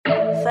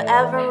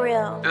Forever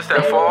real. This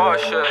that 4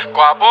 shit.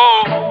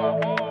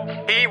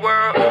 Gwuapo.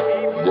 E-World.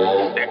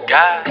 The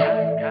guy.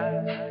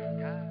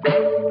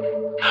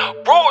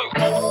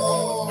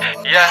 Royal.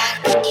 Yeah.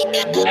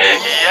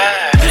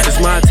 Yeah. It's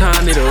my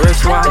time, need a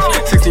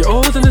wristwatch. 60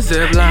 O's in the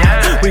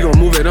ziplock. We gon'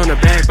 move it on the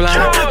back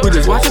block. We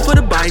just watching for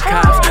the bike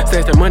cops.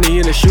 Stash the money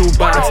in the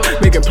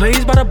shoebox. Making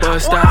plays by the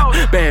bus stop.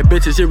 Bad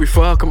bitches, yeah, we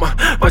fuck 'em.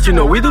 But you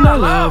know we do not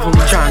love 'em.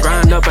 Tryin'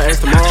 grind up at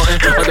Aston Martin.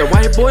 Or that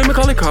white boy,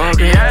 Macaulay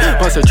Culkin.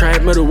 Bust a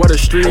trap, middle of the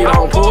street. I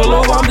don't pull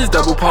over, I'm just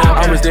double park.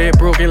 I was dead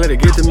broke, ain't let it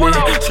get to me.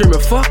 Screaming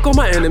fuck on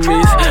my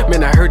enemies.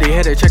 Man, I heard they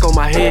had a check on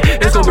my head.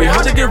 It's gonna be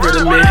hard to get rid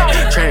of me.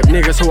 Trap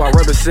niggas who I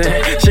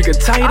represent. She get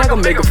tight, I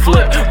can make a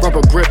flip.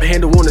 Rubber grip,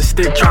 handle on the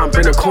stick. Tryin'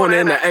 bend a corner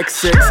in the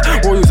X6.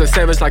 Royals a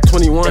savage like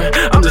 21.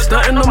 I'm just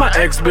stunting on my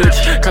ex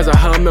bitch. Cause of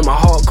her, I'm in my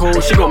heart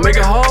cold. She gon' make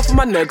it hard for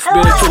my next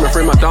bitch. Tryna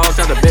free my dogs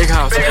out the big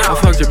house. I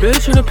fucked your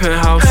bitch in the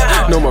penthouse.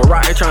 No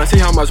Mariah, tryna see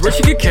how much rich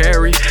she can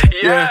carry.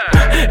 Yeah.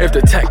 If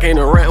the tech ain't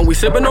around, we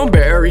sippin' on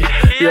berry.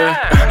 Yeah.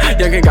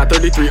 Young ain't got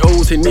 33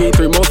 O's, he need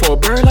 3 more for a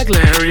bird like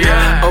Larry.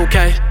 Yeah.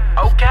 Okay.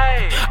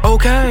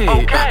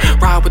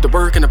 Ride with the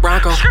work in the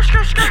Bronco.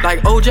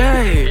 Like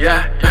OJ.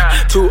 Yeah.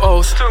 2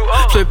 O's.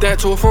 Flip that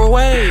to a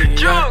 4-way.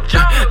 Yeah.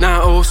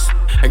 9 O's.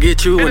 I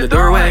get you in the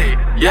doorway.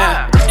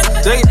 Yeah.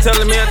 They keep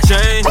telling me I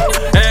changed.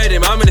 Every day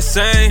I'm in the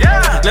same.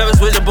 Never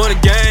switch up on the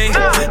game.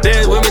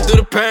 Dance with me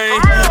through the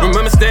pain.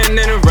 Remember standing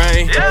in the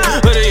rain.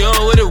 Hoodie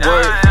on with it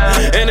work.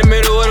 In the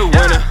middle of the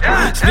winter.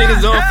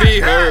 Sneakers on,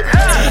 feet hurt.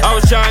 I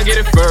was trying to get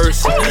it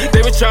first.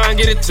 They was trying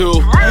to get it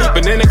too.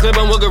 But in the clip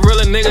I'm with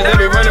gorilla niggas. They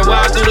be running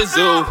wild through the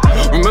zoo.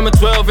 Remember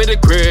 12 at the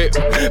crib.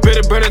 Bit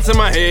of burn to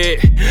my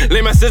head.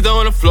 Lay my sister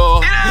on the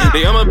floor.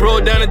 They on my bro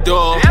down the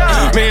door.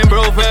 Me and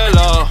bro fell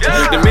off.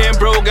 The me and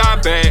bro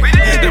got back.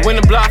 Then when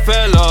the block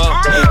fell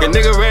off. The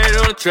nigga ran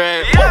on the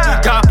track.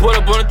 Cop pulled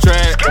up on the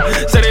track.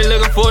 Said they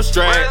looking for a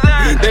strap.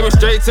 They went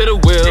straight to the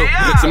wheel.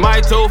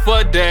 Somebody told for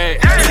a dad.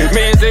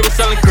 Mans, they was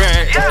selling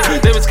crack.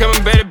 They was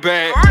coming back to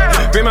back.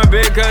 Bring my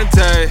big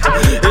contact.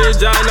 Here's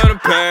John on the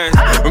past.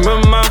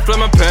 Remember my flood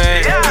my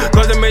pad.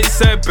 Cause I made you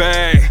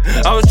setback.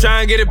 I was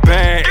trying to get it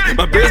back.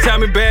 My bitch had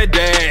me bad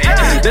day.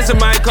 Then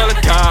somebody call the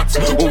cops.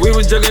 When we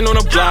was juggling on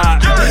the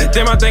block.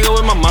 Damn, I think I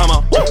with my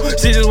mama.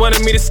 She just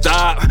wanted me to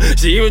stop.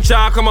 She even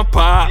tried to call my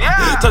pop.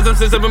 Touch some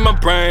sense up in my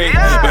brain.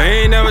 But he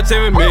ain't never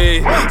changed with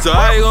me. So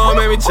how you gon'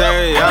 make me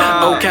change?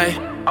 Okay.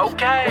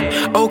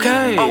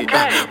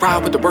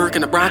 Ride with the work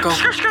in the Bronco.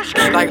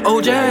 Like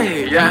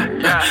OJ.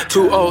 Yeah.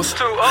 2 O's.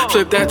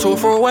 Flip that to a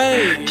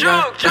 4-way.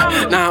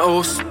 Yeah. 9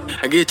 O's.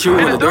 I get you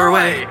in the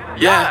doorway.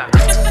 Yeah.